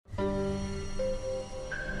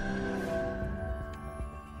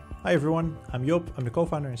Hi everyone, I'm Joop. I'm the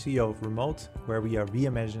co-founder and CEO of Remote, where we are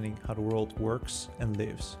reimagining how the world works and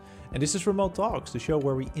lives. And this is Remote Talks, the show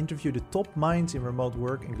where we interview the top minds in remote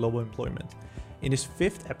work and global employment. In this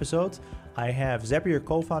fifth episode, I have Zapier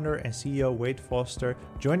co-founder and CEO Wade Foster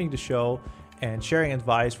joining the show and sharing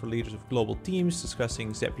advice for leaders of global teams,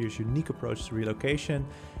 discussing Zapier's unique approach to relocation,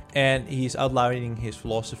 and he's outlining his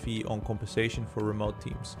philosophy on compensation for remote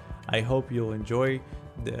teams. I hope you'll enjoy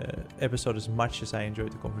the episode as much as I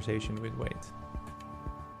enjoyed the conversation with Wade.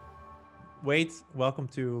 Wade, welcome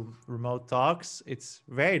to Remote Talks. It's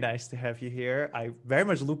very nice to have you here. I very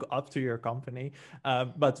much look up to your company.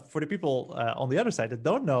 But for the people on the other side that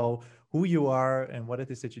don't know who you are and what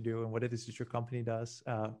it is that you do and what it is that your company does,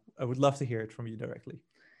 I would love to hear it from you directly.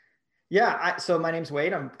 Yeah, so my name's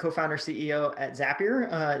Wade. I'm co-founder CEO at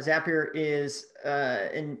Zapier. Zapier is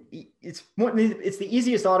it's the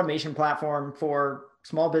easiest automation platform for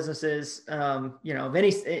small businesses, of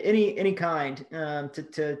any kind,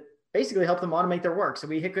 to basically help them automate their work. So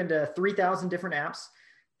we hook into 3,000 different apps,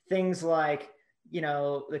 things like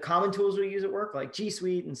the common tools we use at work, like G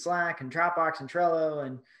Suite and Slack and Dropbox and Trello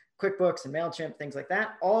and QuickBooks and Mailchimp, things like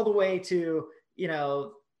that, all the way to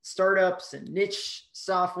startups and niche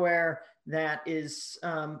software that is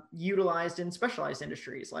utilized in specialized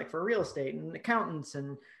industries, like for real estate and accountants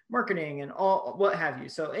and marketing and all what have you.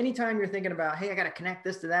 So anytime you're thinking about, hey, I got to connect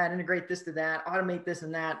this to that, integrate this to that, automate this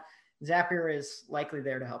and that, Zapier is likely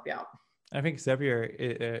there to help you out. I think Zapier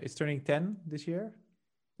is turning 10 this year.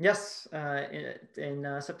 Yes,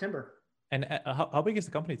 in September. And how big is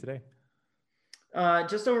the company today?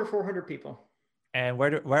 Just over 400 people. And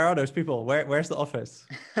where are those people? Where's the office?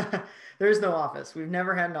 There's no office. We've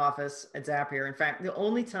never had an office at Zapier. In fact, the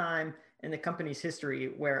only time in the company's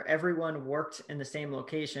history where everyone worked in the same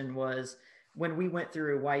location was when we went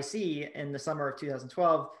through YC in the summer of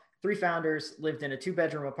 2012. 3 founders lived in a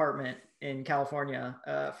 2-bedroom apartment in California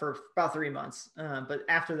for about 3 months. But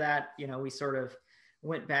after that, we sort of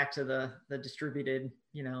went back to the distributed,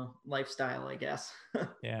 lifestyle, I guess.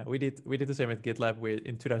 Yeah, we did the same at GitLab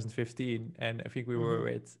in 2015, and I think we were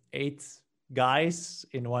with 8 guys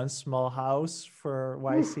in one small house for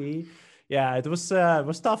YC. Yeah, it was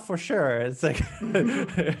tough for sure. It's like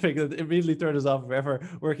I think that immediately turned us off ever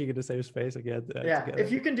working in the same space again. Together.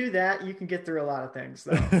 If you can do that, you can get through a lot of things.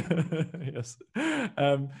 Yes,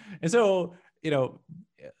 and so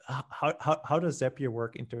how does Zapier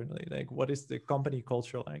work internally? Like, what is the company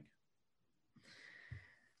culture like?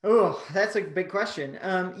 Oh, that's a big question.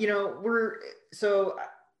 So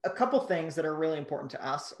a couple things that are really important to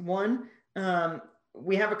us. One,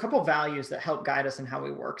 we have a couple values that help guide us in how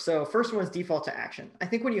we work. So first one is default to action. I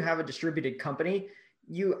think when you have a distributed company,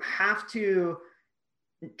 you have to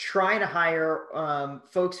try to hire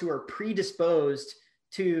folks who are predisposed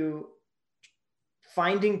to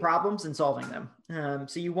finding problems and solving them.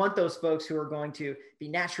 So you want those folks who are going to be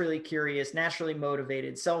naturally curious, naturally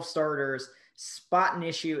motivated, self-starters, spot an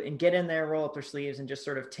issue and get in there, roll up their sleeves and just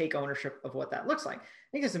sort of take ownership of what that looks like.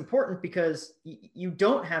 I think it's important because you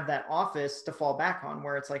don't have that office to fall back on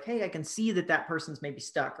where it's like, hey, I can see that person's maybe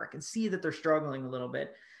stuck, or I can see that they're struggling a little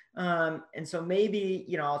bit. And so maybe,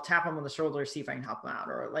 I'll tap them on the shoulder, see if I can help them out,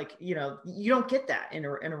 or you don't get that in a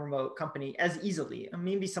remote company as easily.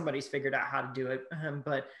 Maybe somebody's figured out how to do it.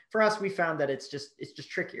 But for us, we found that it's just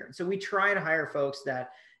trickier. And so we try to hire folks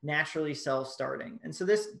that naturally self-starting. And so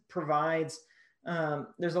this provides,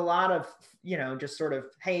 there's a lot of, just sort of,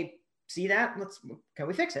 hey, see that? Can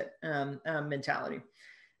we fix it? Mentality.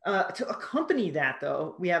 To accompany that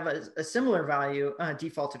though, we have a similar value,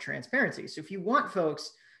 default to transparency. So if you want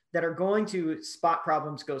folks that are going to spot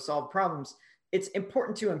problems, go solve problems, it's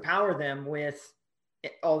important to empower them with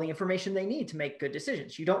all the information they need to make good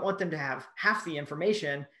decisions. You don't want them to have half the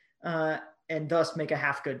information and thus make a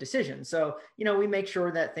half good decision. So, we make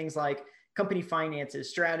sure that things like company finances,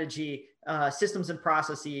 strategy, systems and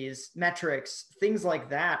processes, metrics, things like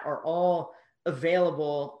that are all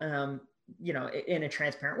available, in a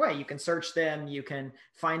transparent way. You can search them, you can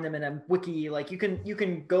find them in a wiki, like you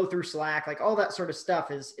can go through Slack, like all that sort of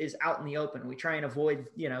stuff is out in the open. We try and avoid,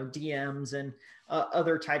 DMs and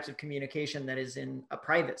other types of communication that is in a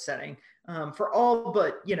private setting for all,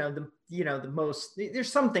 but the most,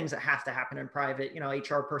 there's some things that have to happen in private,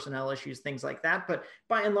 HR personnel issues, things like that. But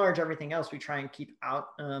by and large, everything else we try and keep out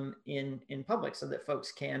in public so that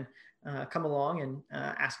folks can come along and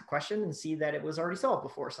ask a question and see that it was already solved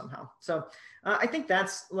before somehow. So I think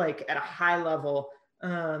that's like at a high level,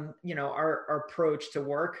 our approach to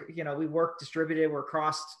work. We work distributed, we're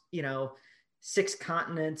across, 6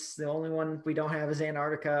 continents. The only one we don't have is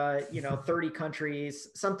Antarctica, 30 countries,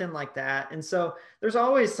 something like that. And so there's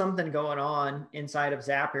always something going on inside of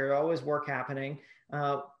Zapier, always work happening.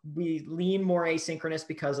 We lean more asynchronous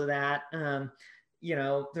because of that.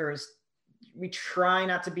 We try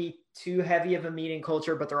not to be too heavy of a meeting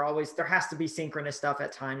culture, but there has to be synchronous stuff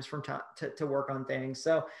at times from to work on things.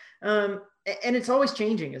 So, and it's always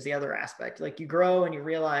changing is the other aspect. Like you grow and you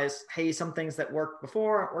realize, hey, some things that worked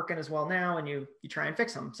before aren't working as well now, and you try and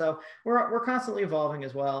fix them. So we're constantly evolving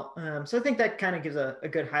as well. So I think that kind of gives a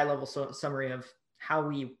good high level summary of how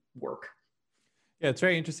we work. Yeah, it's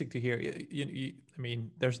very interesting to hear. I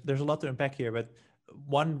mean, there's a lot to unpack here, but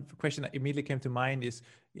one question that immediately came to mind is,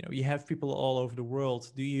 you have people all over the world.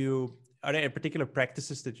 Are there particular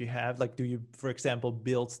practices that you have? Like, do you, for example,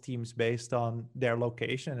 build teams based on their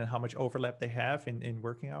location and how much overlap they have in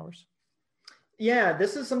working hours? Yeah,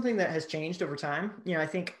 this is something that has changed over time. I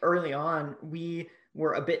think early on, we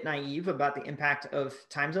were a bit naive about the impact of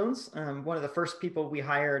time zones. One of the first people we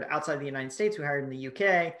hired outside the United States, we hired in the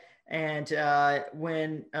UK. And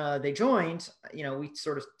when they joined, we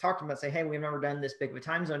sort of talked about, say, hey, we've never done this big of a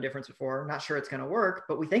time zone difference before. Not sure it's going to work,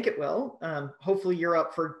 but we think it will. Hopefully you're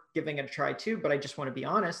up for giving it a try too. But I just want to be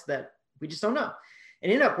honest that we just don't know.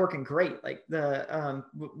 It ended up working great. Like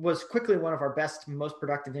was quickly one of our best, most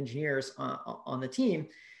productive engineers on the team.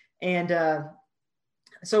 And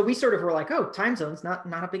so we sort of were like, oh, time zones, not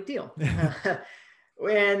a big deal.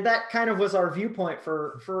 And that kind of was our viewpoint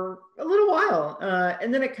for a little while.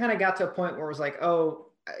 And then it kind of got to a point where it was like, oh,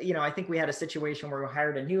 I think we had a situation where we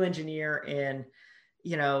hired a new engineer in,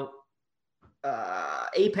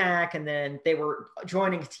 APAC, and then they were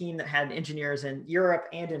joining a team that had engineers in Europe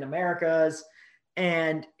and in Americas.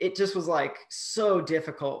 And it just was like so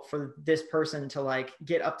difficult for this person to like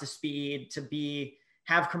get up to speed, to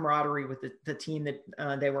have camaraderie with the team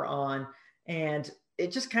that they were on. And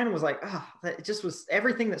it just kind of was like, it just was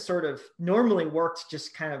everything that sort of normally worked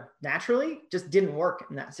just kind of naturally just didn't work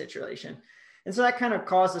in that situation. And so that kind of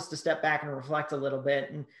caused us to step back and reflect a little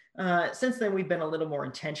bit. And since then, we've been a little more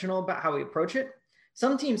intentional about how we approach it.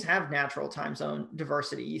 Some teams have natural time zone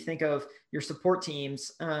diversity. You think of your support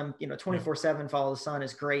teams, 24/7 follow the sun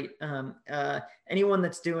is great. Anyone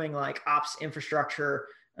that's doing like ops infrastructure,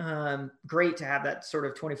 great to have that sort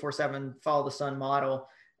of 24/7 follow the sun model.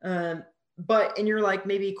 But in your like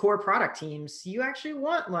maybe core product teams, you actually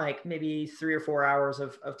want like maybe 3 or 4 hours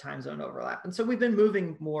of time zone overlap. And so we've been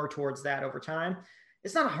moving more towards that over time.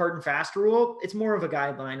 It's not a hard and fast rule. It's more of a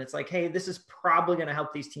guideline. It's like, hey, this is probably going to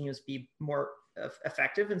help these teams be more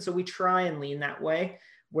effective. And so we try and lean that way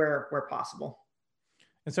where possible.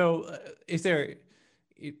 And so is there,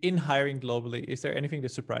 in hiring globally, is there anything that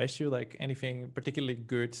surprised you, like anything particularly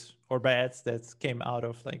good or bad that came out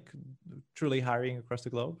of like truly hiring across the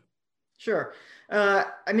globe? Sure. I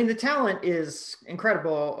mean, the talent is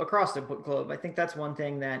incredible across the globe. I think that's one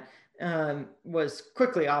thing that was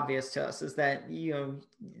quickly obvious to us is that,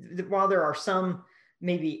 while there are some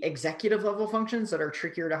maybe executive level functions that are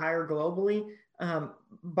trickier to hire globally,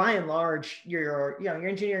 by and large, your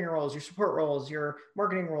engineering roles, your support roles, your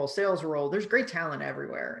marketing roles, sales role, there's great talent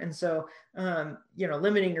everywhere. And so,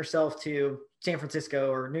 limiting yourself to San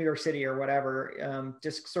Francisco or New York City or whatever,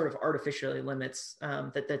 just sort of artificially limits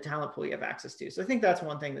the talent pool you have access to. So I think that's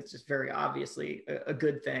one thing that's just very obviously a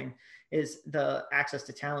good thing is the access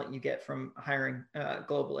to talent you get from hiring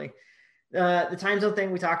globally. The time zone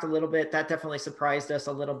thing, we talked a little bit, that definitely surprised us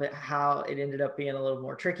a little bit how it ended up being a little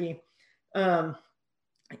more tricky.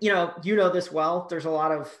 This well, there's a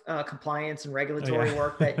lot of compliance and regulatory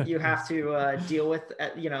work that you have to deal with,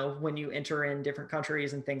 when you enter in different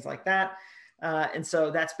countries and things like that. And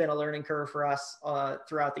so that's been a learning curve for us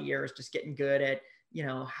throughout the years, just getting good at,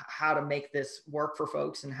 how to make this work for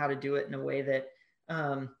folks and how to do it in a way that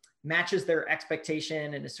matches their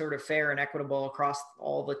expectation and is sort of fair and equitable across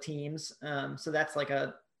all the teams. So that's like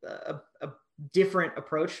a different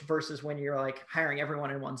approach versus when you're like hiring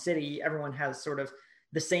everyone in one city. Everyone has sort of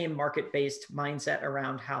the same market-based mindset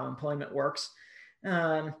around how employment works.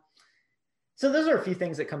 So those are a few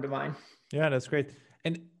things that come to mind. Yeah, that's great.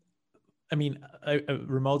 And I mean,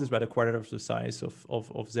 remote is about a quarter of the size of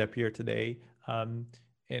Zapier today.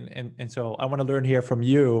 And so I want to learn here from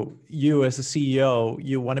you. You as a CEO,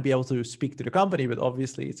 you want to be able to speak to the company, but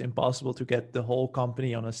obviously it's impossible to get the whole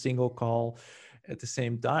company on a single call at the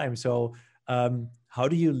same time. So how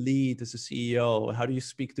do you lead as a CEO? How do you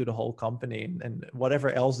speak to the whole company? And whatever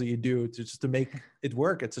else do you do to make it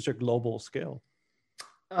work at such a global scale?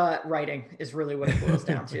 Writing is really what it boils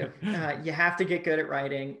down to. You have to get good at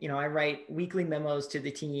writing. I write weekly memos to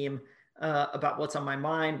the team about what's on my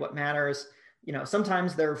mind, what matters.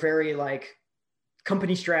 Sometimes they're very like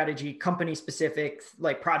company strategy, company specific,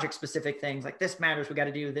 like project specific things like this matters. We got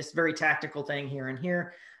to do this very tactical thing here and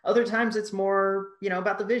here. Other times it's more,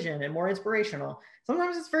 about the vision and more inspirational.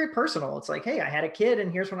 Sometimes it's very personal. It's like, hey, I had a kid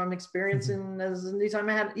and here's what I'm experiencing as the new time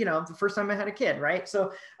I had, the first time I had a kid. Right.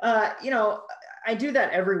 So, I do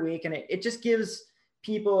that every week, and it just gives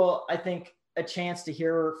people, I think, a chance to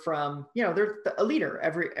hear from, they're a leader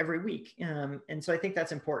every week. And so I think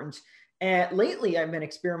that's important. And lately I've been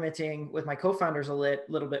experimenting with my co-founders a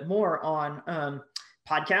little bit more on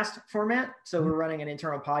podcast format. So we're running an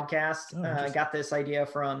internal podcast. Got this idea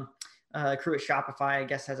from crew at Shopify, I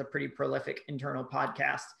guess, has a pretty prolific internal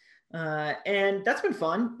podcast. And that's been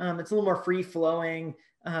fun. It's a little more free flowing,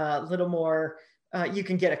 a little more, you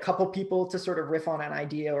can get a couple people to sort of riff on an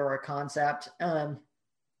idea or a concept. We'll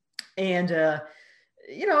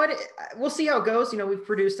see how it goes. We've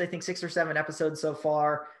produced, I think, 6 or 7 episodes so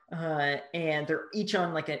far, and they're each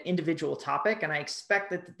on like an individual topic. And I expect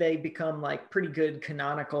that they become like pretty good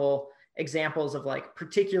canonical examples of like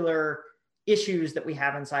particular issues that we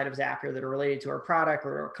have inside of Zapier that are related to our product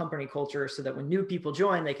or our company culture, so that when new people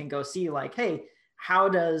join, they can go see like, hey, how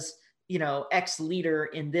does, X leader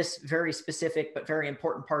in this very specific but very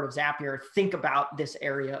important part of Zapier think about this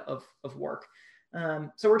area of work.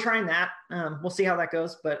 So we're trying that. We'll see how that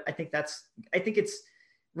goes, but I think it's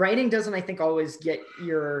writing doesn't, I think, always get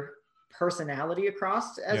your personality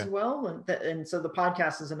across as well. And so the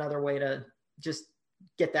podcast is another way to just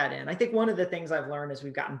get that in. I think one of the things I've learned as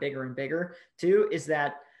we've gotten bigger and bigger too, is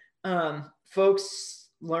that folks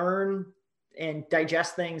learn and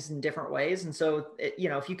digest things in different ways. And so,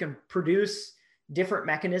 if you can produce different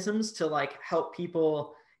mechanisms to like help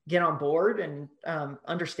people get on board and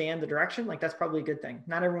understand the direction, like that's probably a good thing.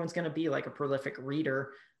 Not everyone's going to be like a prolific reader.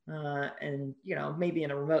 And, maybe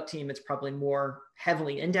in a remote team, it's probably more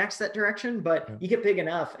heavily indexed that direction, but you get big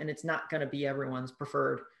enough and it's not going to be everyone's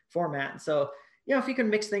preferred format. And so, if you can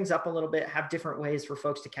mix things up a little bit, have different ways for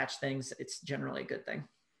folks to catch things, it's generally a good thing.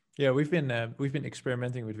 Yeah, we've been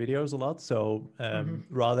experimenting with videos a lot. So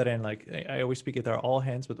rather than like, I always speak at our all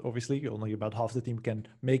hands, but obviously only about half the team can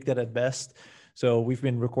make that at best. So we've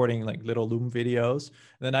been recording like little Loom videos.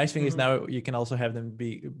 And the nice thing is now you can also have them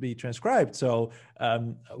be transcribed. So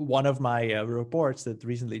one of my reports that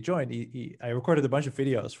recently joined, I recorded a bunch of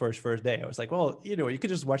videos for his first day. I was like, well, you could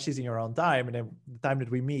just watch these in your own time. And then the time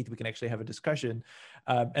that we meet, we can actually have a discussion.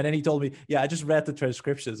 And then he told me, I just read the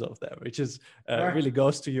transcriptions of them, which is really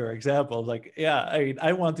goes to your example. Like,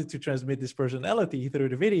 I wanted to transmit this personality through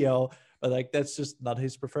the video, but like that's just not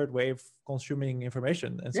his preferred way of consuming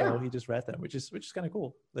information, and so he just read them, which is kind of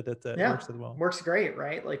cool that works as well. Works great,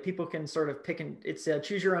 right? Like people can sort of pick and it's a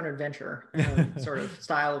choose your own adventure sort of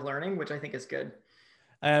style of learning, which I think is good.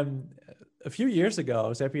 A few years ago,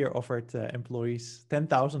 Zapier offered employees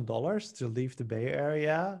 $10,000 to leave the Bay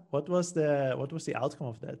Area. What was the outcome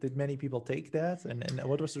of that? Did many people take that, and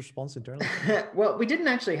what was the response internally? Well, we didn't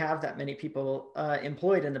actually have that many people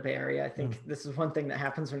employed in the Bay Area. I think this is one thing that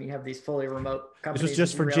happens when you have these fully remote companies. This was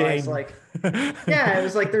just for Jane. Like, it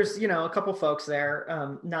was like there's a couple folks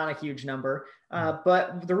there, not a huge number.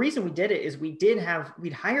 But the reason we did it is we'd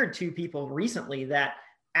hired 2 people recently that,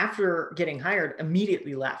 after getting hired,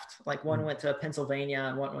 immediately left. Like one went to Pennsylvania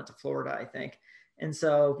and one went to Florida, I think. And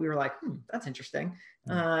so we were like, that's interesting.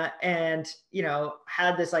 And,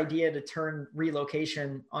 had this idea to turn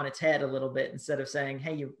relocation on its head a little bit, instead of saying,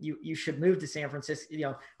 hey, you should move to San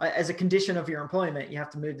Francisco, as a condition of your employment, you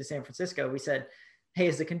have to move to San Francisco. We said, hey,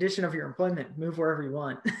 as a condition of your employment, move wherever you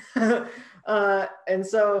want. And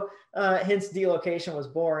so hence delocation was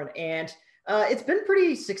born. And it's been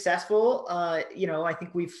pretty successful. I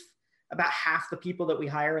think about half the people that we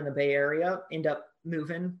hire in the Bay Area end up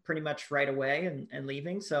moving pretty much right away and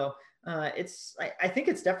leaving. So I think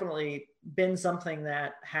it's definitely been something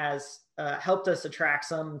that has helped us attract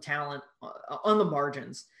some talent on the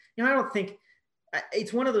margins. I don't think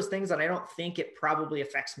it's one of those things that I don't think it probably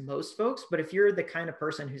affects most folks, but if you're the kind of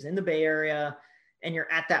person who's in the Bay Area and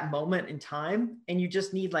you're at that moment in time and you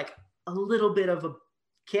just need like a little bit of a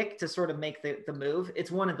kick to sort of make the move,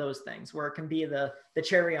 it's one of those things where it can be the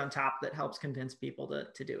cherry on top that helps convince people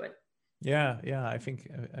to do it. I think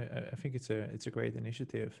it's a great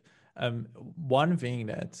initiative. One thing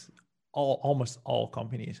that almost all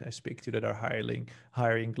companies I speak to that are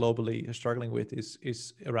hiring globally are struggling with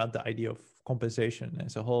is around the idea of compensation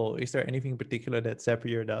as a whole. Is there anything in particular that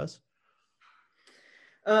Zapier does?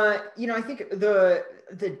 I think the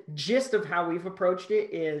gist of how we've approached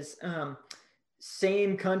it is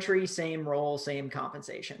same country, same role, same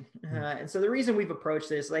compensation. And so the reason we've approached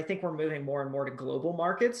this, I think we're moving more and more to global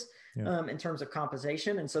markets in terms of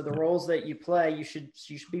compensation. And so the roles that you play, you should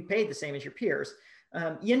be paid the same as your peers.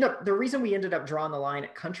 The reason we ended up drawing the line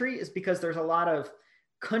at country is because there's a lot of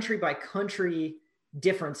country by country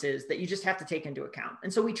differences that you just have to take into account.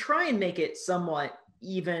 And so we try and make it somewhat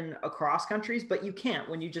even across countries, but you can't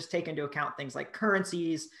when you just take into account things like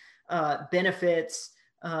currencies, benefits,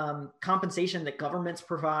 compensation that governments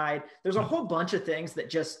provide. There's a whole bunch of things that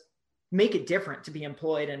just make it different to be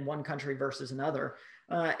employed in one country versus another.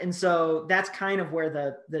 And so that's kind of where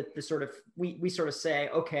the sort of, we sort of say,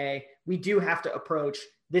 okay, we do have to approach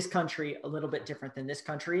this country a little bit different than this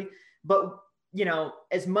country. But, you know,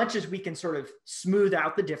 as much as we can sort of smooth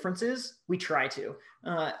out the differences, we try to.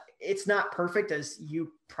 It's not perfect, as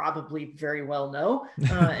you probably very well know,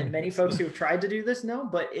 and many folks who have tried to do this know,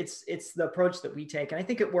 but it's the approach that we take. And I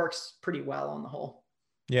think it works pretty well on the whole.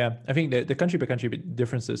 Yeah, I think the country by country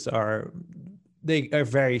differences are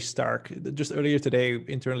very stark. Just earlier today,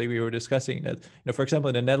 internally, we were discussing that, you know, for example,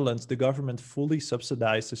 in the Netherlands, the government fully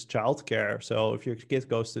subsidizes childcare. So if your kid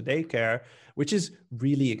goes to daycare, which is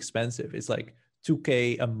really expensive, it's like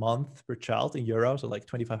 $2,000 a month per child in euros, so like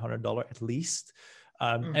 $2,500 at least.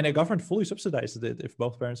 And the government fully subsidizes it if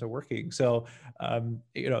both parents are working. So,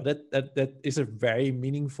 you know, that is a very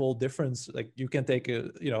meaningful difference. Like you can take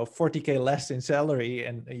 $40,000 less in salary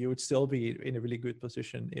and you would still be in a really good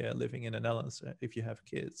position living in the Netherlands if you have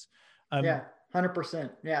kids. Yeah, 100%.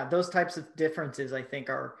 Yeah, those types of differences, I think,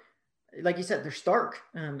 are, like you said, they're stark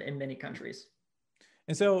in many countries.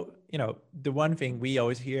 And so, you know, the one thing we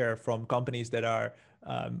always hear from companies that are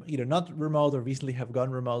either not remote or recently have gone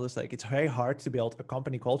remote is like, it's very hard to build a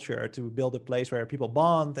company culture, to build a place where people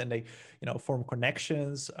bond and they, you know, form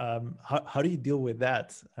connections. How do you deal with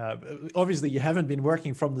that? Obviously, you haven't been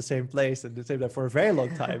working from the same place and the same time for a very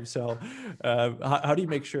long time. So how do you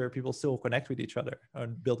make sure people still connect with each other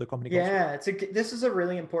and build a company culture? Yeah, this is a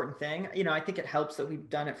really important thing. You know, I think it helps that we've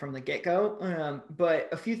done it from the get-go. But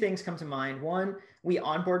a few things come to mind. One, we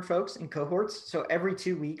onboard folks in cohorts. So every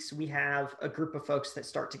 2 weeks, we have a group of folks that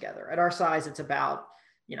start together. At our size, it's about,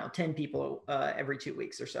 10 people every 2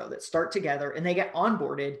 weeks or so that start together, and they get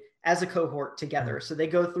onboarded as a cohort together. So they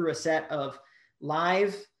go through a set of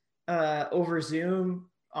live over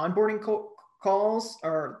Zoom onboarding calls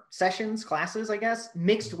or sessions, classes, I guess,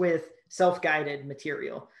 mixed with self-guided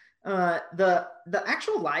material. The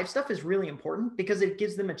actual live stuff is really important because it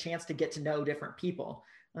gives them a chance to get to know different people.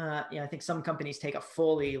 I think some companies take a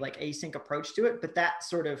fully like async approach to it, but that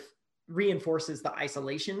sort of reinforces the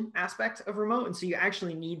isolation aspect of remote. And so you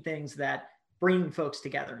actually need things that bring folks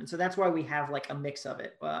together. And so that's why we have like a mix of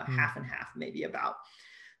it, half and half, maybe about.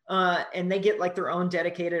 And they get like their own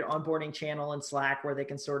dedicated onboarding channel in Slack where they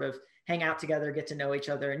can sort of hang out together, get to know each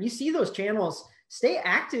other. And you see those channels stay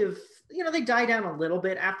active. They die down a little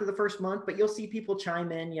bit after the first month, but you'll see people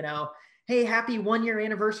chime in, hey, happy 1-year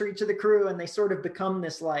anniversary to the crew. And they sort of become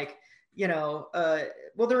this like,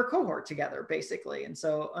 they're a cohort together basically. And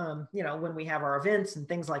so, when we have our events and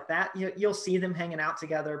things like that, you'll see them hanging out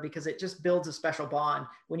together because it just builds a special bond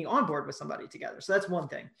when you onboard with somebody together. So that's one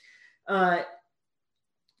thing.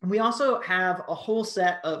 We also have a whole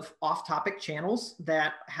set of off-topic channels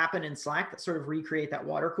that happen in Slack that sort of recreate that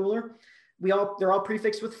water cooler. They're all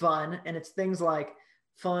prefixed with fun, and it's things like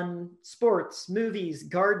fun sports, movies,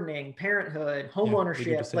 gardening, parenthood, home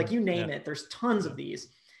ownership, like you name it. There's tons of these.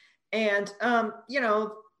 And,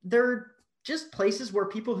 they're just places where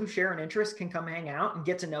people who share an interest can come hang out and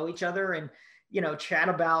get to know each other and, chat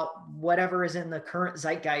about whatever is in the current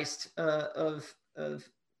zeitgeist of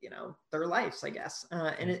their lives, I guess.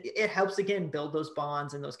 And it helps, again, build those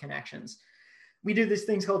bonds and those connections. We do these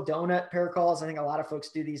things called donut pair calls. I think a lot of folks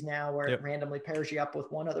do these now where it randomly pairs you up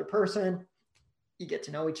with one other person. You get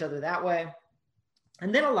to know each other that way.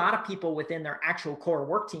 And then a lot of people within their actual core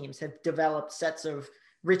work teams have developed sets of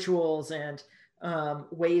rituals and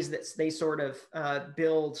ways that they sort of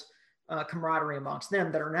build camaraderie amongst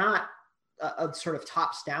them that are not a sort of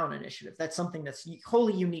tops down initiative. That's something that's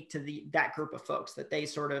wholly unique to that group of folks, that they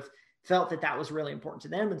sort of felt that was really important to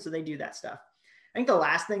them. And so they do that stuff. I think the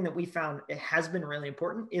last thing that we found it has been really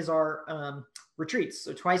important is our retreats.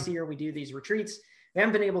 So twice a year we do these retreats. We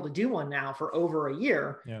haven't been able to do one now for over a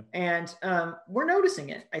year. Yeah. And we're noticing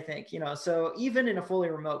it, I think, so even in a fully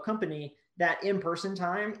remote company, that in-person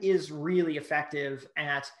time is really effective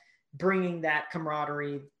at bringing that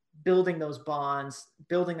camaraderie, building those bonds,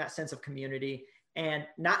 building that sense of community. And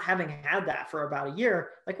not having had that for about a year,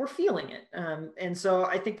 like we're feeling it. And so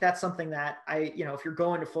I think that's something that if you're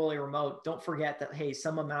going to fully remote, don't forget that, hey,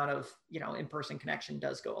 some amount of, in-person connection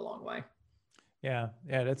does go a long way. Yeah,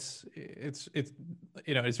 it's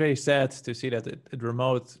it's very sad to see that at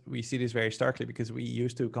remote we see this very starkly, because we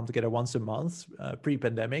used to come together once a month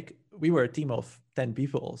pre-pandemic. We were a team of 10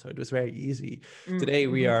 people, so it was very easy. Today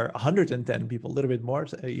we Mm-hmm. are 110 people, a little bit more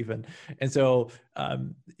even. And so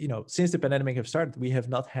since the pandemic have started, we have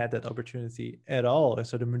not had that opportunity at all. And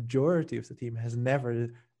so the majority of the team has never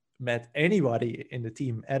met anybody in the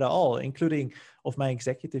team at all, including of my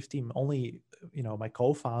executive team. Only my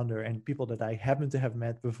co-founder and people that I happen to have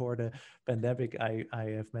met before the pandemic I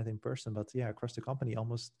have met in person. But yeah, across the company,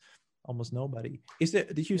 almost nobody.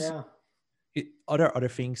 Did you see Yeah. other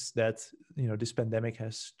things that this pandemic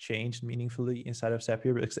has changed meaningfully inside of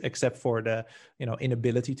Zapier, except for the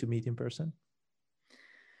inability to meet in person?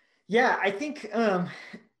 Yeah, I think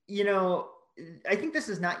I think this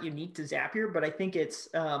is not unique to Zapier, but I think it's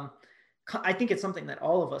something that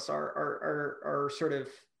all of us are sort of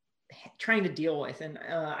trying to deal with. And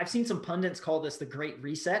I've seen some pundits call this the Great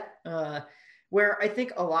Reset, where I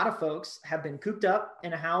think a lot of folks have been cooped up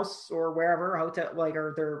in a house or wherever, a hotel, like,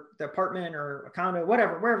 or their apartment or a condo,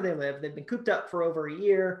 whatever, wherever they live. They've been cooped up for over a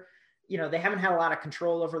year. They haven't had a lot of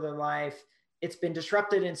control over their life. It's been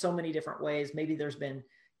disrupted in so many different ways. Maybe there's been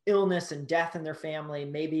illness and death in their family.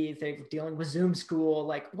 Maybe they're dealing with Zoom school.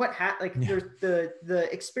 Like there's the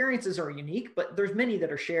experiences are unique, but there's many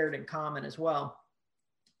that are shared in common as well.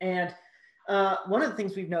 And one of the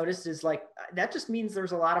things we've noticed is like, that just means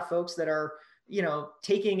there's a lot of folks that are,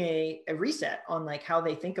 taking a reset on like how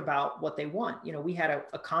they think about what they want. We had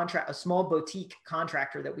a small boutique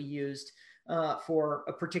contractor that we used for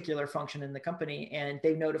a particular function in the company. And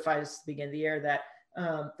they notified us at the beginning of the year that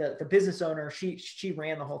the business owner, she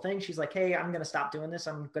ran the whole thing. She's like, hey, I'm going to stop doing this.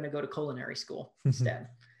 I'm going to go to culinary school instead.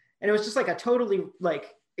 And it was just like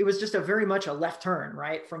it was just a very much a left turn,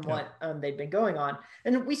 right, from what they've been going on.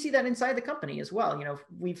 And we see that inside the company as well.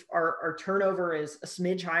 Our turnover is a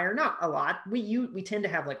smidge higher, not a lot. We tend to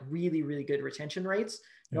have like really, really good retention rates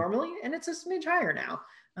normally, and it's a smidge higher now.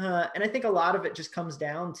 And I think a lot of it just comes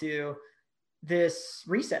down to this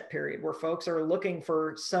reset period where folks are looking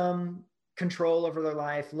for some control over their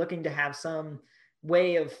life, looking to have some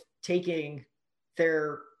way of taking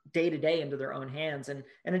their day-to-day into their own hands. And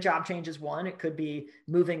a job change is one. It could be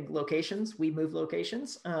moving locations. We move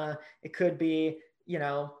locations. It could be,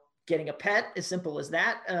 getting a pet, as simple as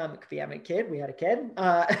that. It could be having a kid. We had a kid.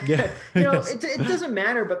 It doesn't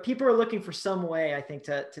matter, but people are looking for some way, I think,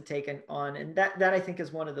 to take it on. And that I think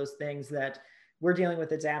is one of those things that we're dealing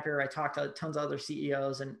with at Zapier. I talked to tons of other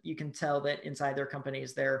CEOs, and you can tell that inside their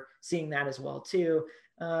companies, they're seeing that as well too.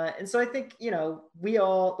 And so I think, the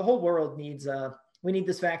whole world needs we need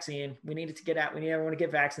this vaccine. We need it to get out. We need everyone to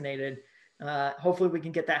get vaccinated. Hopefully we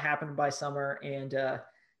can get that happen by summer, and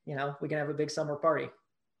we can have a big summer party.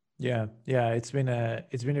 Yeah. It's been a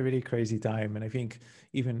really crazy time. And I think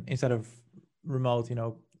even inside of remote, and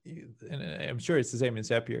I'm sure it's the same in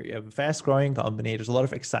Zapier. You have a fast growing company. There's a lot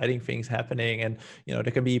of exciting things happening, and there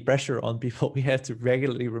can be pressure on people. We have to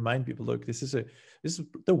regularly remind people, look, this is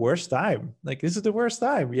the worst time. Like, this is the worst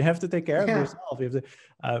time. You have to take care of yourself. You have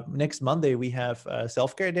to, next Monday we have a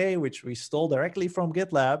self-care day, which we stole directly from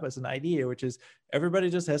GitLab as an idea, which is everybody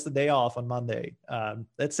just has the day off on Monday.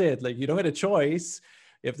 That's it. Like, you don't get a choice.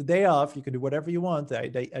 You have the day off. You can do whatever you want. The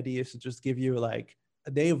idea is to just give you like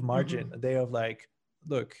a day of margin, a day of like,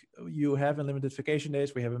 look, you have unlimited vacation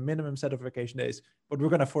days. We have a minimum set of vacation days, but we're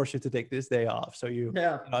going to force you to take this day off. So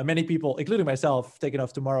many people, including myself, taking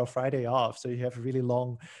off tomorrow, Friday off. So you have a really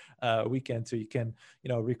long weekend, so you can,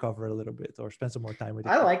 recover a little bit or spend some more time with it.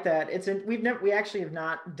 I like that. We actually have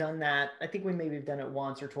not done that. I think we maybe have done it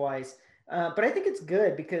once or twice, but I think it's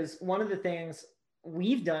good because one of the things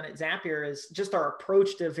we've done at Zapier is just our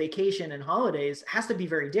approach to vacation and holidays has to be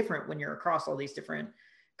very different when you're across all these different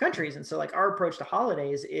countries. And so like our approach to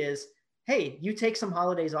holidays is, hey, you take some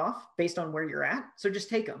holidays off based on where you're at. So just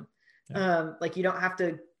take them. Like you don't have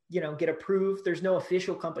to, get approved. There's no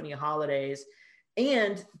official company holidays.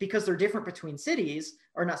 And because they're different between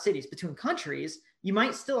between countries, you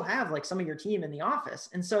might still have like some of your team in the office.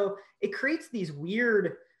 And so it creates these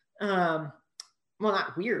weird,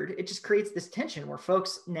 not weird. It just creates this tension where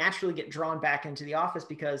folks naturally get drawn back into the office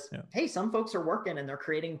because, hey, some folks are working and they're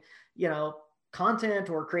creating, content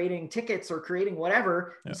or creating tickets or creating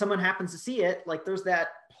whatever, and someone happens to see it, like there's that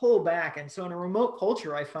pull back. And so in a remote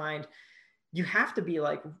culture, I find it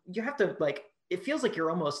feels like you're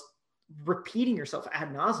almost repeating yourself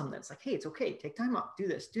ad nauseum. That's like, hey, it's okay. Take time off, do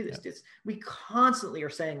this. We constantly are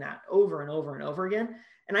saying that over and over and over again.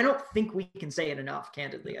 And I don't think we can say it enough,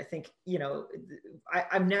 candidly. I think,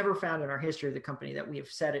 I've never found in our history of the company that we have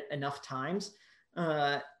said it enough times.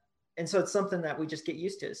 And so it's something that we just get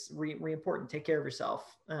used to. It's really important. Take care of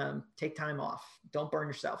yourself. Take time off. Don't burn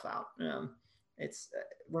yourself out. It's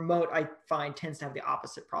remote, I find, tends to have the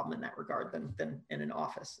opposite problem in that regard than in an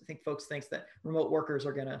office. I think folks think that remote workers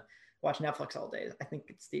are going to watch Netflix all day. I think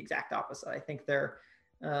it's the exact opposite. I think they're,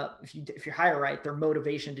 if you hire right, their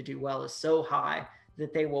motivation to do well is so high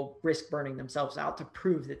that they will risk burning themselves out to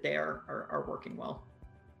prove that they are working well.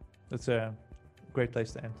 That's a great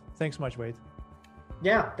place to end. Thanks so much, Wade.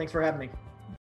 Yeah, thanks for having me.